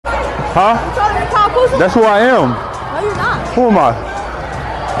Huh? You told me Kyle Kuzma? That's who I am. No, you're not. Who am I?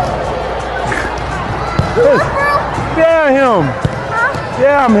 You work for him? Yeah, him. Huh?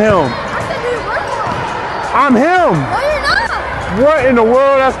 Yeah, I'm him. I said you work for him. I'm him. No, you're not. What in the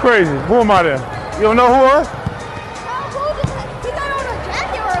world? That's crazy. Who am I then? You don't know who I am? Kyle Kuzma, he got on a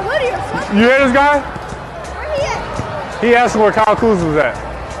jacket or a hoodie or something. You hear this guy? Where he at? He asked where Kyle Kuzma was at.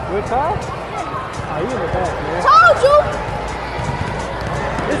 With Kyle? Oh, you in the back, man. Told you.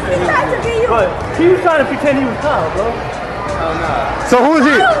 He tried to be you. But he was trying to pretend he was Kyle, bro. Oh, nah. So who is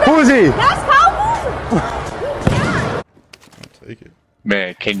he? Who is he? That's Kyle Kuzma. Take it.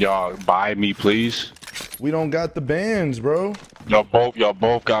 Man, can y'all buy me, please? We don't got the bands, bro. Y'all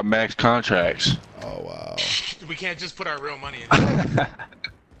both got max contracts. Oh wow. We can't just put our real money in.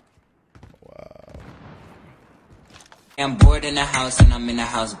 Wow. I'm bored in the house and I'm in the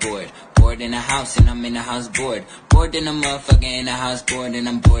house bored. Bored in the house and I'm in the house bored. Bored in the motherfucker in the house bored and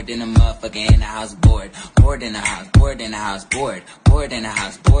I'm bored in the motherfucker in the house bored. Bored in the house, bored in the house bored. Bored in the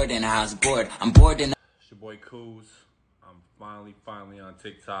house, bored in the house bored. I'm bored in the. It's your boy Kuz. I'm finally on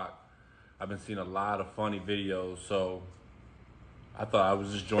TikTok. I've been seeing a lot of funny videos, so I thought I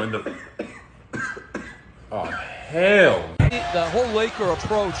would just join the. Oh hell! The whole Laker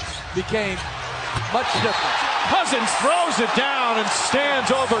approach became much different. Cousins throws it down and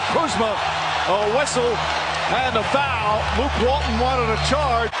stands over Kuzma. A whistle and a foul. Luke Walton wanted a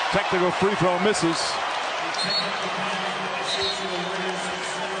charge. Technical free throw misses.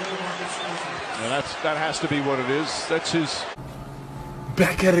 And that has to be what it is. That's his.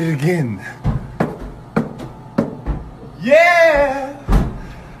 Back at it again. Yeah.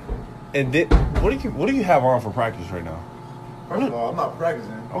 And then, what do you have on for practice right now? First of all, I'm not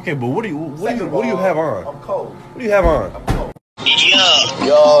practicing. Okay, but what do you have on? I'm cold. What do you have on? I'm cold.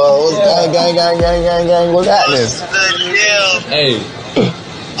 Yo, what's gang, what's happening? Hey.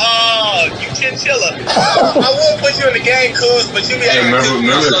 Oh, you chinchilla. I will put you in the game, Kuz, but you be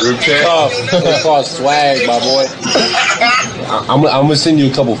remember the group chat? That's called swag, my boy. I'm gonna send you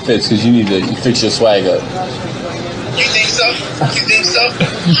a couple fits because you need to fix your swag up. You think so? You think so?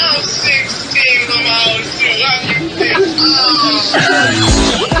 I'm 16 on my own shoe. How you think?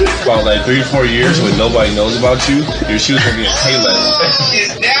 About like 3 or 4 years when nobody knows about you, your shoes gonna be in Payless.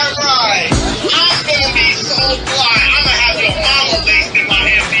 Is that right? I'm gonna be so fly. I'm gonna have your mama laced in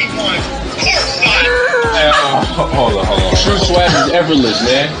my MD1. Courtside. Hold on. True swag is effortless,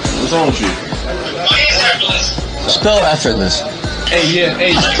 man. What's wrong with you? Mine is effortless. Spell effortless.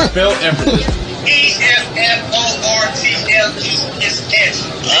 Hey, spell effortless. EFFORTLESS.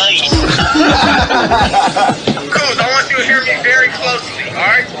 Kuz, I want you to hear me very closely,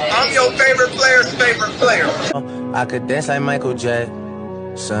 alright? I'm your favorite player's favorite player. I could dance like Michael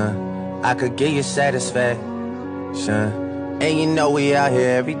Jackson. I could give you satisfaction. And you know we out here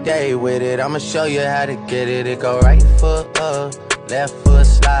every day with it. I'ma show you how to get it. It go right foot up, left foot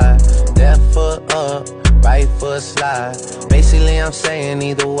slide, left foot up, right foot slide. Basically I'm saying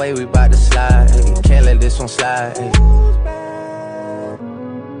either way we bout to slide. Hey, can't let this one slide. Hey.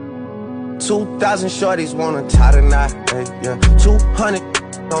 2,000 shorties wanna tie the knot. Hey, yeah. 200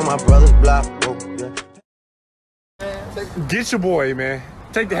 on my brother's block. Oh, yeah. Get your boy, man.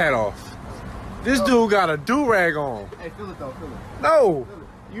 Take the hat off. This dude got a do-rag on. Hey, feel it though, feel it. No,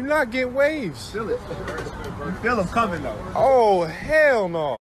 you're not getting waves. Feel it. You feel them coming though. Oh, hell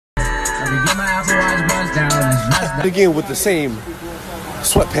no. Again with the same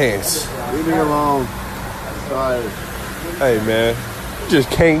sweatpants. Leave me alone. Sorry. Hey, man, you just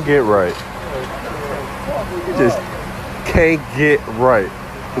can't get right. You just can't get right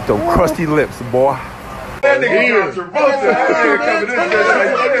with them crusty lips, boy. That nigga got your boat. That nigga coming in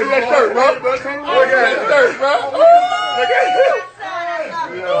there. Look at that shirt, bro. Look at that shirt, bro. Look at him.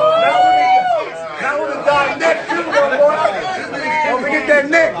 Now with the dog neck, too, boy. Don't forget that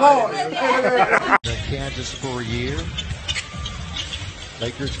neck part. Kansas for a year.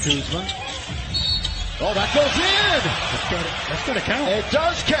 Lakers Kuzma. Oh, that goes in. That's gonna count. It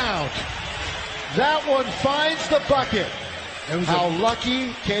does count. That one finds the bucket. How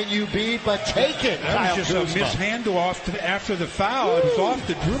lucky can you be, but take it, Kyle That was just Kuzma. a mishandle after the foul. It was off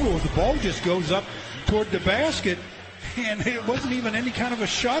the dribble. The ball just goes up toward the basket, and it wasn't even any kind of a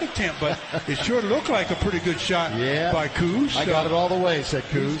shot attempt, but it sure looked like a pretty good shot by Kuz. I got it all the way, said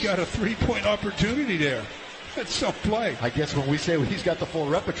Kuz. He's got a three-point opportunity there. That's some play. I guess when we say he's got the full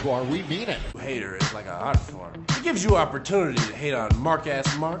repertoire, we mean it. Hater is like an art form. It gives you opportunity to hate on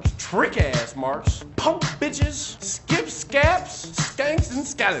mark-ass marks, trick-ass marks, punk bitches, skip scaps, skanks, and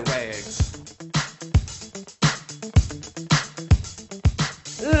scallywags.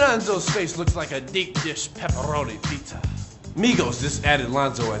 Alonzo's face looks like a deep dish pepperoni pizza. Migos just added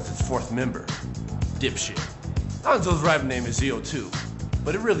Lonzo as its 4th member. Dipshit. Lonzo's rap name is ZO2,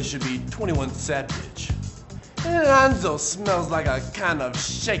 but it really should be 21 Savage. And Lonzo smells like a kind of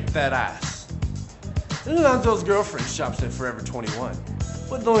shake that ass. And Lonzo's girlfriend shops at Forever 21,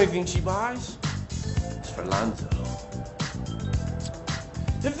 but the only thing she buys is for Lonzo.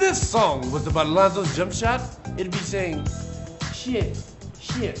 If this song was about Lonzo's jump shot, it'd be saying, shit,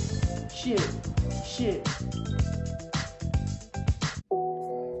 shit, shit, shit.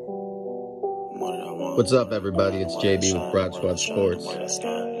 What's up, everybody? It's JB with Broad Squad Sports.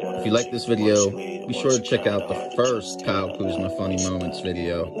 If you like this video, be sure to check out the first Kyle Kuzma Funny Moments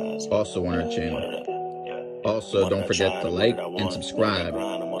video, also on our channel. Also, don't forget to like and subscribe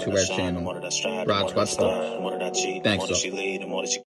to our channel, Broad Squad Sports. Thanks, all.